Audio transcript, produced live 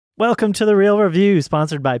Welcome to The Real Review,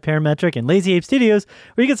 sponsored by Parametric and Lazy Ape Studios,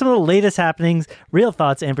 where you get some of the latest happenings, real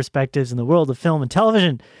thoughts, and perspectives in the world of film and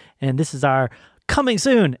television. And this is our coming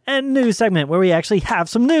soon and news segment where we actually have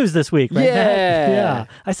some news this week, right? Yeah.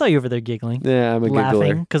 I saw you over there giggling. Yeah, I'm a laughing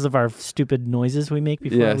giggler. Because of our stupid noises we make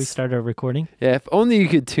before we start our recording. Yeah, if only you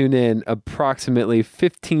could tune in approximately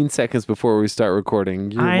 15 seconds before we start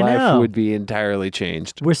recording, your life would be entirely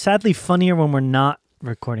changed. We're sadly funnier when we're not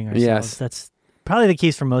recording ourselves. Yes. That's probably the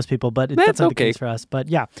case for most people, but that's not the case for us. But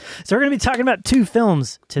yeah. So we're going to be talking about two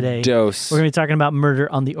films today. Dose. We're going to be talking about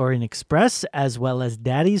Murder on the Orient Express as well as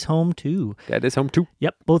Daddy's Home 2. Daddy's Home 2.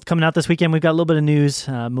 Yep. Both coming out this weekend. We've got a little bit of news,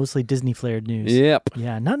 mostly Disney-flared news. Yep.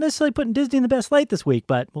 Yeah. Not necessarily putting Disney in the best light this week,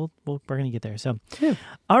 but we're going to get there. So, yeah.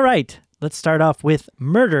 All right. Let's start off with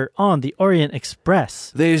Murder on the Orient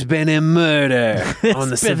Express. There's been a murder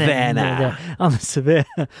on the savannah. On the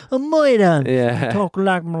savannah. A murder. Yeah. Talk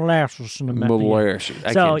like molasses in the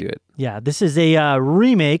I can't do it. Yeah, this is a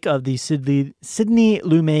remake of the Sidney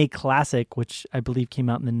Lumet classic, which I believe came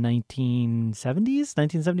out in the 1970s,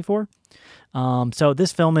 1974. So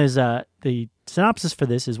this film is, the synopsis for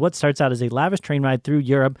this is what starts out as a lavish train ride through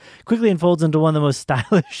Europe quickly unfolds into one of the most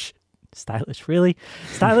stylish,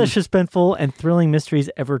 suspenseful, and thrilling mysteries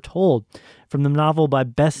ever told. From the novel by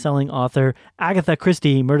best-selling author Agatha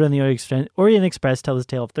Christie, Murder on the Orient Express tells the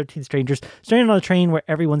tale of 13 strangers stranded on a train where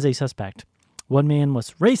everyone's a suspect. One man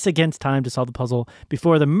must race against time to solve the puzzle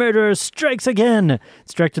before the murderer strikes again.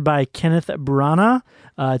 It's directed by Kenneth Branagh.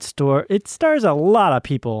 It stars a lot of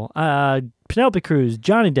people. Penelope Cruz,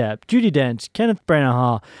 Johnny Depp, Judi Dench, Kenneth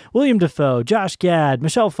Branagh, William Dafoe, Josh Gad,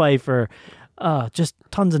 Michelle Pfeiffer. Just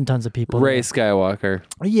tons and tons of people. Ray Skywalker.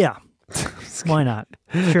 Yeah. Why not?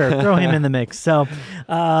 Sure. Throw him in the mix. So,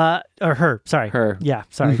 or her. Sorry. Her. Yeah.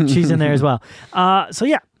 Sorry. She's in there as well. So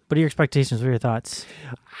yeah. What are your expectations? What are your thoughts?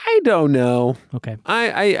 I don't know. Okay.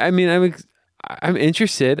 I mean, I'm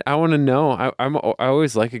interested. I want to know. I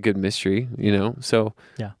always like a good mystery, So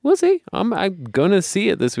yeah, we'll see. I'm gonna see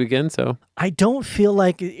it this weekend. So I don't feel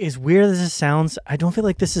like, as weird as this sounds, I don't feel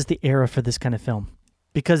like this is the era for this kind of film.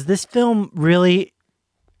 Because this film really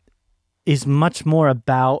is much more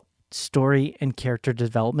about story and character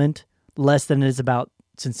development, less than it is about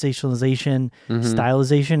sensationalization,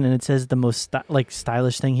 stylization, and it says the most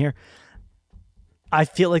stylish thing here. I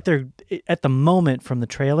feel like they're, at the moment from the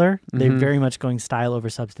trailer, they're very much going style over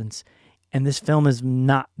substance. And this film is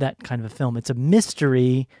not that kind of a film. It's a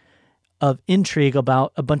mystery of intrigue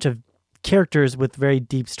about a bunch of characters with very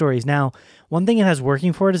deep stories. Now, one thing it has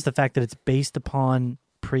working for it is the fact that it's based upon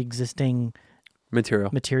pre-existing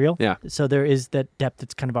material. Yeah. So there is that depth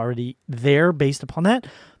that's kind of already there based upon that.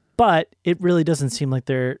 But it really doesn't seem like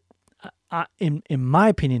they're, in my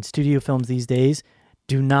opinion, studio films these days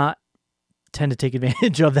do not tend to take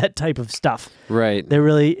advantage of that type of stuff. Right.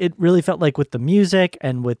 It really felt like with the music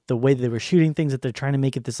and with the way they were shooting things that they're trying to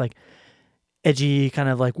make it this like edgy kind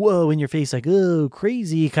of like, whoa, in your face, like, oh,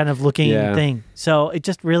 crazy kind of looking thing. So it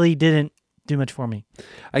just really didn't do much for me.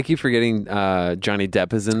 I keep forgetting Johnny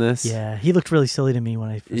Depp is in this. Yeah, he looked really silly to me when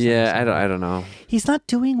I first saw him. I don't know. He's not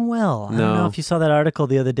doing well. I don't know if you saw that article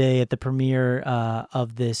the other day at the premiere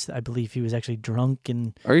of this. I believe he was actually drunk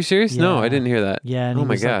and... Are you serious? Yeah. No, I didn't hear that. Yeah, and oh he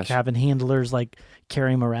my was gosh. like having handlers like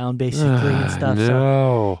carry him around basically and stuff. No.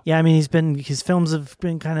 So, yeah, I mean, his films have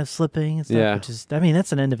been kind of slipping and stuff, which is, I mean,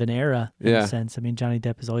 that's an end of an era in a sense. I mean, Johnny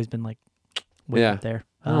Depp has always been like way up there.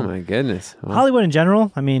 Oh my goodness. Well, Hollywood in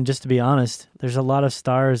general, I mean, just to be honest, there's a lot of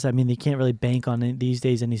stars. I mean, they can't really bank on these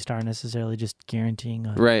days any star necessarily just guaranteeing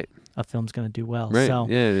a film's going to do well. Right. So,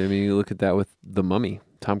 yeah, I mean, you look at that with The Mummy.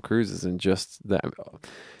 Tom Cruise isn't just that.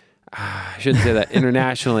 I shouldn't say that.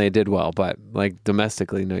 Internationally, it did well, but like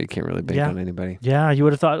domestically, no, you can't really bank on anybody. Yeah, you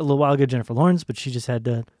would have thought a little while ago Jennifer Lawrence, but she just had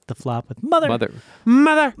the flop with Mother.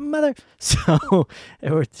 So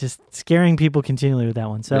it was just scaring people continually with that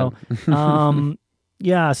one. So,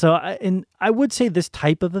 yeah, so I would say this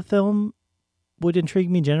type of a film would intrigue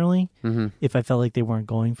me generally if I felt like they weren't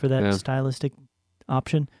going for that stylistic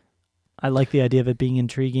option. I like the idea of it being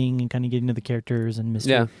intriguing and kind of getting to the characters and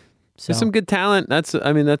mystery. Yeah. So. There's some good talent. That's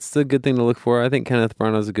the good thing to look for. I think Kenneth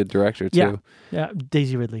Branagh's a good director too. Yeah.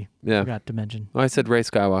 Daisy Ridley. Yeah. Forgot to mention. Oh, I said Ray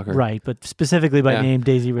Skywalker. Right, but specifically by name,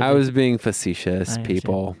 Daisy Ridley. I was being facetious,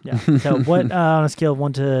 people. Yeah. So what on a scale of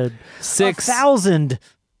 1 to 6? 1,000.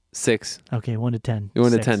 6. Okay, 1 to 10.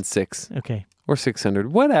 1 to 10, 6. Okay. Or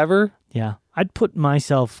 600, whatever. Yeah, I'd put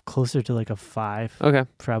myself closer to like a 5. Okay.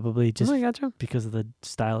 Probably just gotcha. Because of the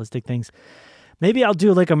stylistic things. Maybe I'll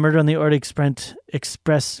do like a Murder on the Orient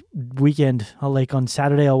Express weekend. On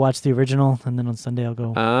Saturday I'll watch the original, and then on Sunday I'll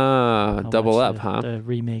go. Double up, the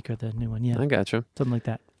remake or the new one. Yeah, I gotcha. Something like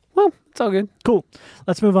that. Well, it's all good. Cool.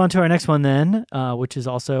 Let's move on to our next one then, which is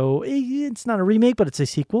also, it's not a remake, but it's a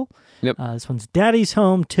sequel. Yep. This one's Daddy's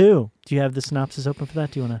Home 2. Do you have the synopsis open for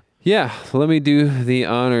that? Do you want to? Yeah, let me do the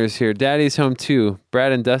honors here. Daddy's Home 2.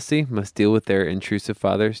 Brad and Dusty must deal with their intrusive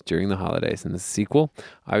fathers during the holidays. And the sequel,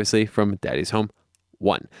 obviously, from Daddy's Home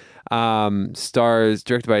 1. Stars,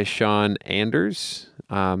 directed by Sean Anders.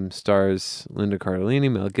 Stars Linda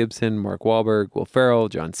Cardellini, Mel Gibson, Mark Wahlberg, Will Ferrell,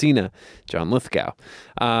 John Cena, John Lithgow.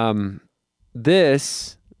 Have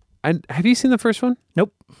you seen the first one?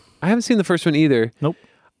 Nope. I haven't seen the first one either. Nope.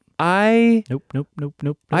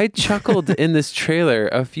 Nope. I chuckled in this trailer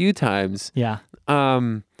a few times. Yeah.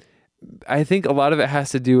 I think a lot of it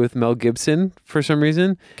has to do with Mel Gibson for some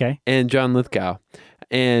reason. Okay. And John Lithgow.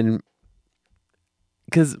 And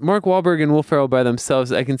because Mark Wahlberg and Will Ferrell by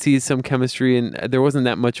themselves, I can see some chemistry, and there wasn't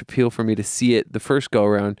that much appeal for me to see it the first go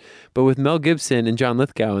around. But with Mel Gibson and John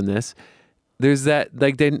Lithgow in this, there's that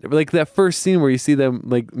like that first scene where you see them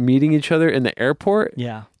like meeting each other in the airport.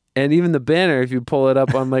 Yeah. And even the banner, if you pull it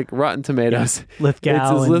up on like Rotten Tomatoes, Lithgow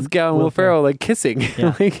it says Lithgow and Will Ferrell like kissing.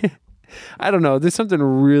 Yeah. Like, I don't know. There's something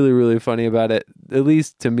really, really funny about it, at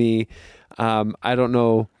least to me. I don't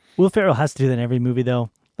know. Will Ferrell has to do that in every movie, though.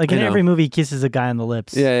 Like in every movie, he kisses a guy on the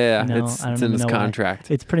lips. Yeah. You know, It's in his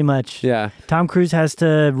contract. It's pretty much. Yeah. Tom Cruise has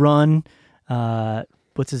to run.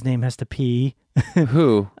 What's his name has to pee.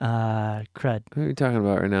 Who? Crud. Who are you talking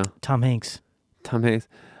about right now? Tom Hanks. Tom Hanks.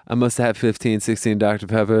 I must have 15, 16 Dr.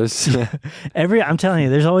 Peppers. I'm telling you,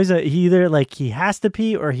 there's always he either like he has to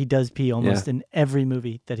pee or he does pee almost in every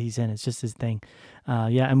movie that he's in. It's just his thing.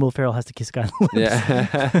 And Will Ferrell has to kiss a guy on the lips.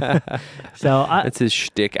 Yeah. So that's his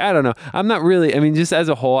shtick. I don't know. I'm not really, just as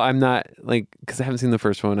a whole, I'm not like, because I haven't seen the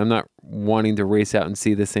first one, I'm not wanting to race out and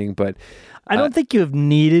see this thing, but I don't think you have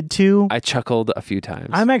needed to. I chuckled a few times.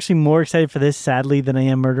 I'm actually more excited for this, sadly, than I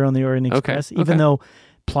am Murder on the Orient Express, even though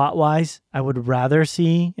plot-wise, I would rather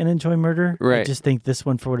see and enjoy Murder. Right. I just think this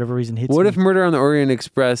one, for whatever reason, hits What me. if Murder on the Orient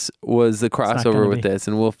Express was the crossover with this,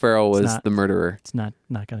 and Will Ferrell was the murderer? It's not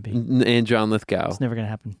going to be. And John Lithgow. It's never going to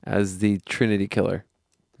happen. As the Trinity Killer.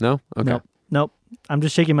 No? Okay. Nope. I'm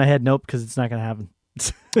just shaking my head nope, because it's not going to happen.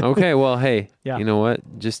 Okay, well, hey, Yeah. You know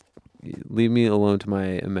what? Just leave me alone to my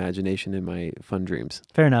imagination and my fun dreams.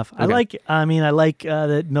 Fair enough. Okay. I like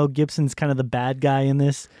that Mel Gibson's kind of the bad guy in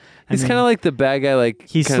this. He's kind of like the bad guy, like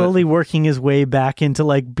he's slowly working his way back into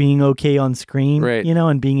like being okay on screen, right?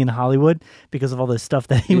 And being in Hollywood because of all the stuff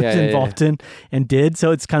that he was involved in and did.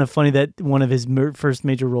 So it's kind of funny that one of his first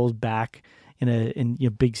major roles back in a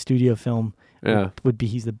big studio film would be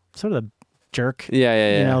he's the sort of the jerk,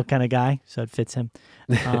 kind of guy. So it fits him.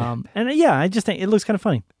 I just think it looks kind of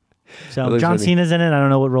funny. So John Cena's in it. I don't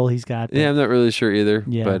know what role he's got. Yeah, I'm not really sure either.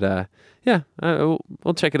 Yeah. But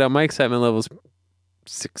we'll check it out. My excitement level's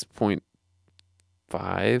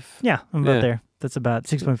 6.5. Yeah, I'm about there. That's about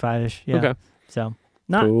 6.5-ish. Yeah. Okay. So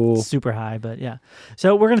not super high, but yeah.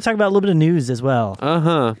 So we're going to talk about a little bit of news as well.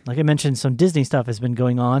 Like I mentioned, some Disney stuff has been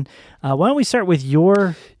going on. Why don't we start with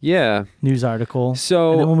your news article?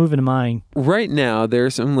 So and then we'll move into mine. Right now,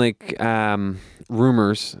 there's some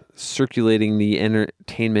rumors circulating the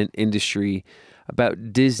entertainment industry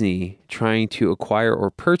about Disney trying to acquire or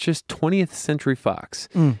purchase 20th Century Fox.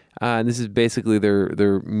 And this is basically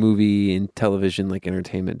their movie and television like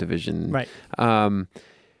entertainment division. Right.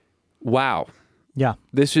 Wow. Yeah.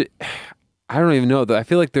 I don't even know. I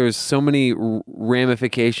feel like there's so many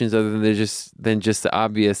ramifications other than just the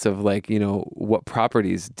obvious of what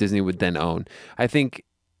properties Disney would then own. I think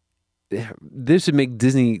this would make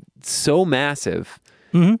Disney so massive.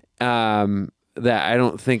 That I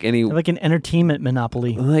don't think like an entertainment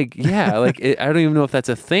monopoly. I don't even know if that's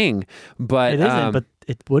a thing, but it isn't. But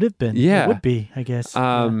it would have been. Yeah, it would be. I guess.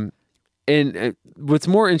 And what's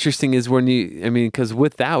more interesting is because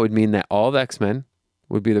with that would mean that all of X-Men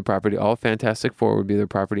would be their property, all Fantastic Four would be their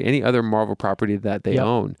property, any other Marvel property that they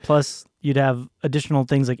own. Plus, you'd have additional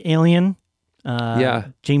things like Alien.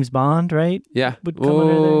 James Bond, right? Yeah.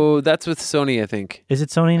 That's with Sony, I think. Is it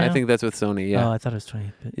Sony now? I think that's with Sony, yeah. Oh, I thought it was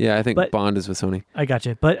Sony. I think Bond is with Sony. I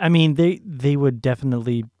gotcha. But, they would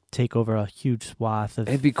definitely take over a huge swath of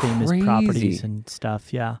famous properties and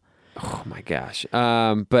stuff, yeah. Oh, my gosh.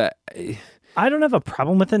 But I don't have a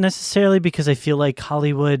problem with it necessarily because I feel like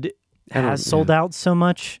Hollywood has sold out so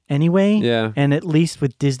much anyway. Yeah. And at least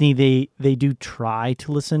with Disney, they do try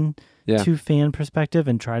to listen to fan perspective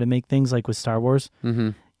and try to make things like with Star Wars. Mm-hmm.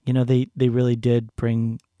 They really did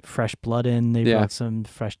bring fresh blood in. They brought some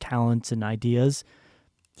fresh talents and ideas.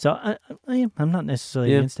 So I'm not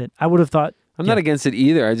necessarily against it. I would have thought I'm not against it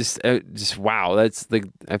either. I just wow. That's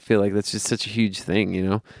I feel like that's just such a huge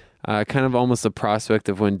thing, Kind of almost the prospect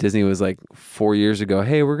of when Disney was like 4 years ago,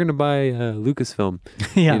 hey, we're going to buy Lucasfilm.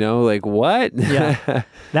 Yeah. You know, like what? Yeah.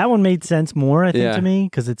 That one made sense more, I think, Yeah. to me,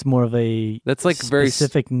 because it's more of a That's like very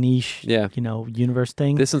specific niche, Yeah. universe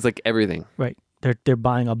thing. This one's like everything. Right. They're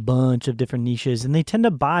buying a bunch of different niches, and they tend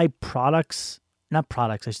to buy not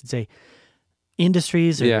products, I should say,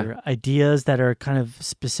 industries or Yeah. ideas that are kind of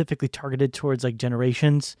specifically targeted towards like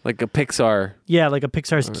generations. Like a Pixar. Yeah, like a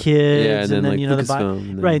Pixar's Kids, Yeah, and then like they buy Lucasfilm. and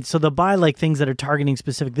then- right. So they'll buy like things that are targeting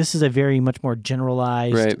specific. This is a very much more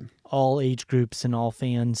generalized, Right. all age groups and all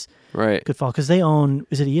fans Right. could fall because they own.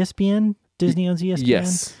 Is it ESPN? Disney owns ESPN.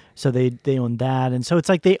 Yes. So they own that, and so it's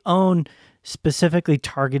like they own specifically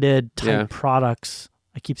targeted type Yeah. products.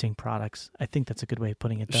 I keep saying products. I think that's a good way of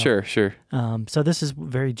putting it. Though. Sure. So this is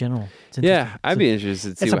very general. It's Yeah, interesting. I'd be interested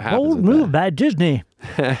to see It's what a happens bold with move by Disney.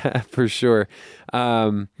 that. For sure.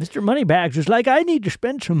 Mr. Moneybags was like, I need to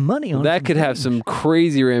spend some money on That could have things." some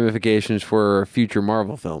crazy ramifications for future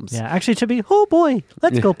Marvel films. Yeah, actually, it should be. Oh boy,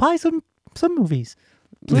 let's go buy some movies.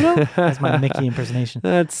 Pluto? That's my Mickey impersonation.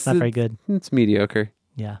 That's Not very good. It's mediocre.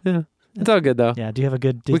 Yeah. Yeah. It's all good though. Yeah. Do you have a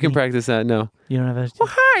good Disney? We can practice that. No. You don't have a. Well,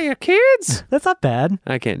 hiya, kids. That's not bad.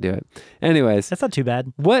 I can't do it. Anyways, That's not too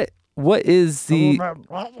bad. what is the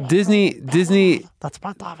Disney? That's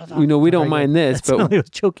We don't mind this, but I was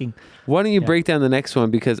choking. why don't you Yeah. break down the next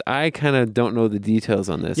one because I kind of don't know the details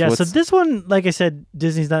on this. Yeah. So What's- this one, like I said,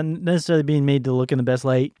 Disney's not necessarily being made to look in the best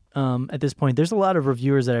light. At this point, there's a lot of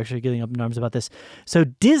reviewers that are actually getting up in arms about this. So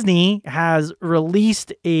Disney has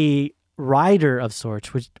released a rider of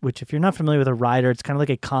sorts, which if you're not familiar with a rider, it's kind of like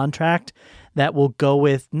a contract that will go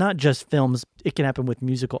with not just films. It can happen with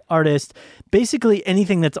musical artists, basically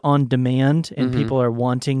anything that's on demand and people are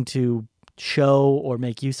wanting to show or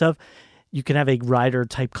make use of. You can have a rider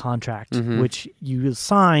type contract, which you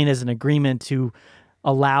sign as an agreement to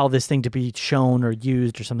allow this thing to be shown or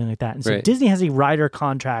used or something like that. And so Right. Disney has a rider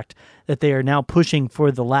contract that they are now pushing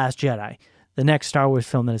for The Last Jedi, the next Star Wars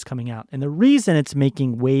film that is coming out. And the reason it's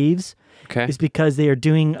making waves okay. is because they are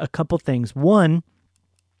doing a couple things. One,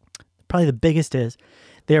 probably the biggest is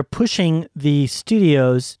they're pushing the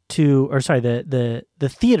studios the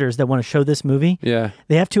theaters that want to show this movie. Yeah.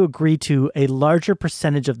 They have to agree to a larger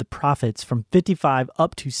percentage of the profits from 55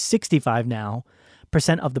 up to 65 now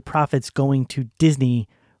 % of the profits going to Disney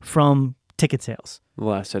from ticket sales. The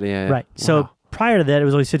last study. Yeah. Right. So Wow. prior to that, it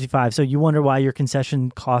was always 55. So you wonder why your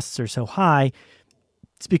concession costs are so high.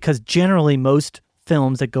 It's because generally most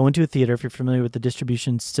films that go into a theater, if you're familiar with the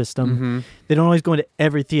distribution system, they don't always go into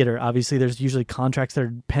every theater. Obviously, there's usually contracts that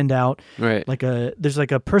are penned out. Right. There's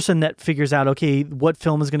like a person that figures out, okay, what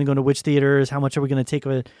film is going to go into which theaters, how much are we going to take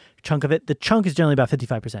of a chunk of it. The chunk is generally about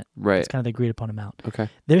 55%. Right. It's kind of the agreed upon amount. Okay.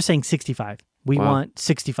 They're saying 65. We Wow. want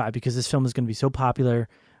 65 because this film is going to be so popular.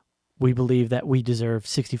 We believe that we deserve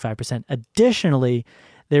 65%. Additionally,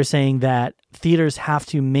 they're saying that theaters have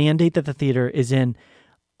to mandate that the theater is in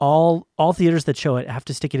all theaters that show it have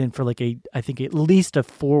to stick it in for I think at least a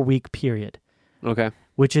 4-week period, Okay.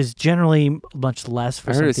 which is generally much less for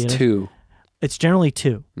I some heard it's theaters. 2. It's generally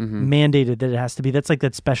 2 mandated that it has to be. That's like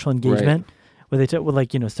that special engagement where they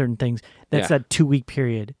with certain things. That's Yeah. that 2-week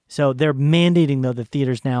period. So they're mandating though the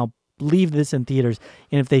theaters now leave this in theaters,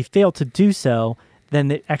 and if they fail to do so, then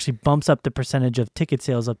it actually bumps up the percentage of ticket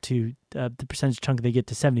sales up to the percentage chunk they get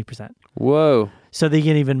to 70%. Whoa. So they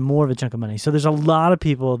get even more of a chunk of money. So there's a lot of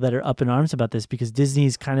people that are up in arms about this because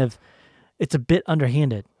Disney's it's a bit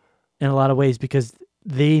underhanded in a lot of ways because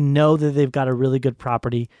they know that they've got a really good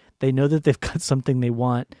property. They know that they've got something they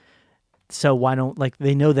want. So why don't,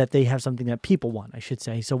 they know that they have something that people want, I should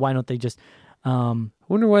say. So why don't they just, I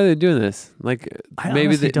wonder why they're doing this. I Maybe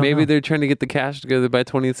honestly don't know. they're trying to get the cash together by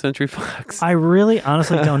 20th Century Fox. I really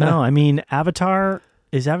honestly don't know. I mean,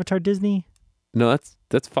 is Avatar Disney? No,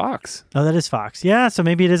 that's Fox. Oh, that is Fox. Yeah, so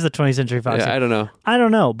maybe it is the 20th Century Fox. Yeah, I don't know. I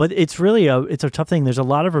don't know, but it's really it's a tough thing. There's a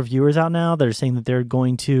lot of reviewers out now that are saying that they're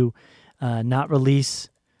going to not release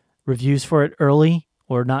reviews for it early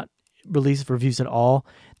or not release reviews at all.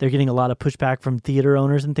 They're getting a lot of pushback from theater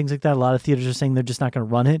owners and things like that. A lot of theaters are saying they're just not going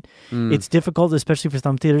to run it. It's difficult, especially for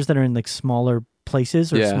some theaters that are in smaller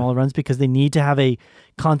places or smaller runs because they need to have a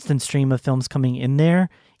constant stream of films coming in there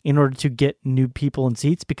in order to get new people in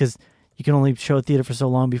seats because you can only show a theater for so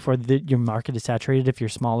long before your market is saturated if you're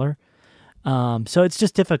smaller. So it's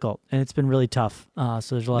just difficult, and it's been really tough. So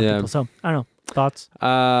there's a lot of people. So I don't know. Thoughts?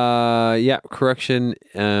 Yeah, correction.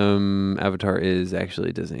 Avatar is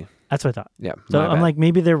actually Disney. That's what I thought. Yeah. So my I'm bad. like,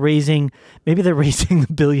 maybe they're raising the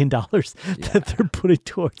 $1 billion that they're putting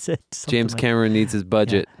towards it. Something James like Cameron needs his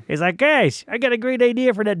budget. that. He's like, guys, I got a great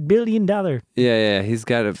idea for that $1 billion. Yeah. He's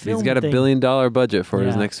got a Film $1 thing. billion budget for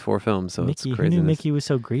his Yeah. next 4 films. So Mickey, it's who crazy. knew Mickey was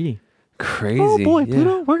so greedy? Crazy. Oh boy, yeah.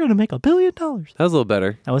 Pluto, we're gonna make $1 billion. That was a little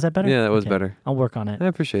better. Oh, was that better? Yeah, that was Okay. better. I'll work on it. I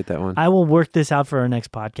appreciate that one. I will work this out for our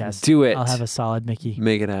next podcast. Do it. I'll have a solid Mickey.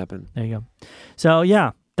 Make it happen. There you go. So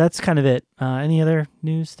yeah, that's kind of it. Any other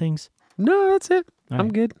news things? No, that's it. All I'm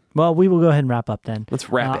right. good. Well, we will go ahead and wrap up then. Let's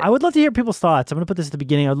wrap it. I would love to hear people's thoughts. I'm going to put this at the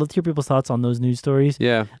beginning. I would love to hear people's thoughts on those news stories.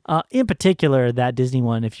 Yeah. In particular, that Disney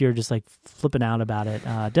one, if you're just like flipping out about it,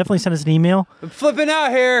 definitely send us an email. I'm flipping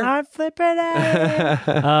out here. I'm flipping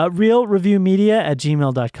out.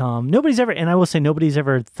 realreviewmedia@gmail.com. And I will say nobody's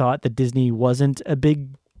ever thought that Disney wasn't a big,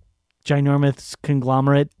 ginormous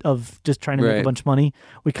conglomerate of just trying to make a Right. bunch of money.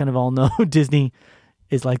 We kind of all know Disney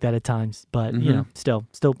is like that at times, but you know, still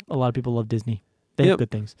a lot of people love Disney. They have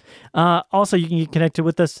good things. Also, you can get connected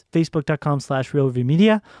with us,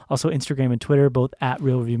 facebook.com/realreviewmedia. Also, Instagram and Twitter, both at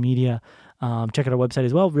realreviewmedia. Check out our website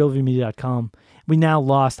as well, realreviewmedia.com. We now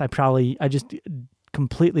lost, I just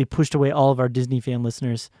completely pushed away all of our Disney fan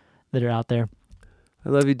listeners that are out there. I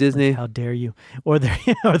love you, Disney. How dare you? Or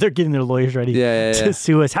they're getting their lawyers ready Yeah. to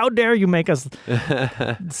sue us. How dare you make us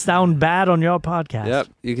sound bad on your podcast? Yep.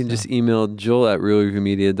 You can just email Joel at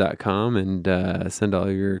realreviewmedia.com and send all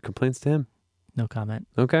your complaints to him. No comment.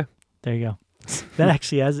 Okay. There you go. That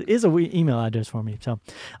actually is a email address for me. So,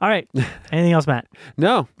 all right. Anything else, Matt?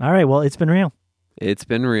 No, All right. Well, it's been real. it's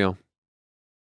been real.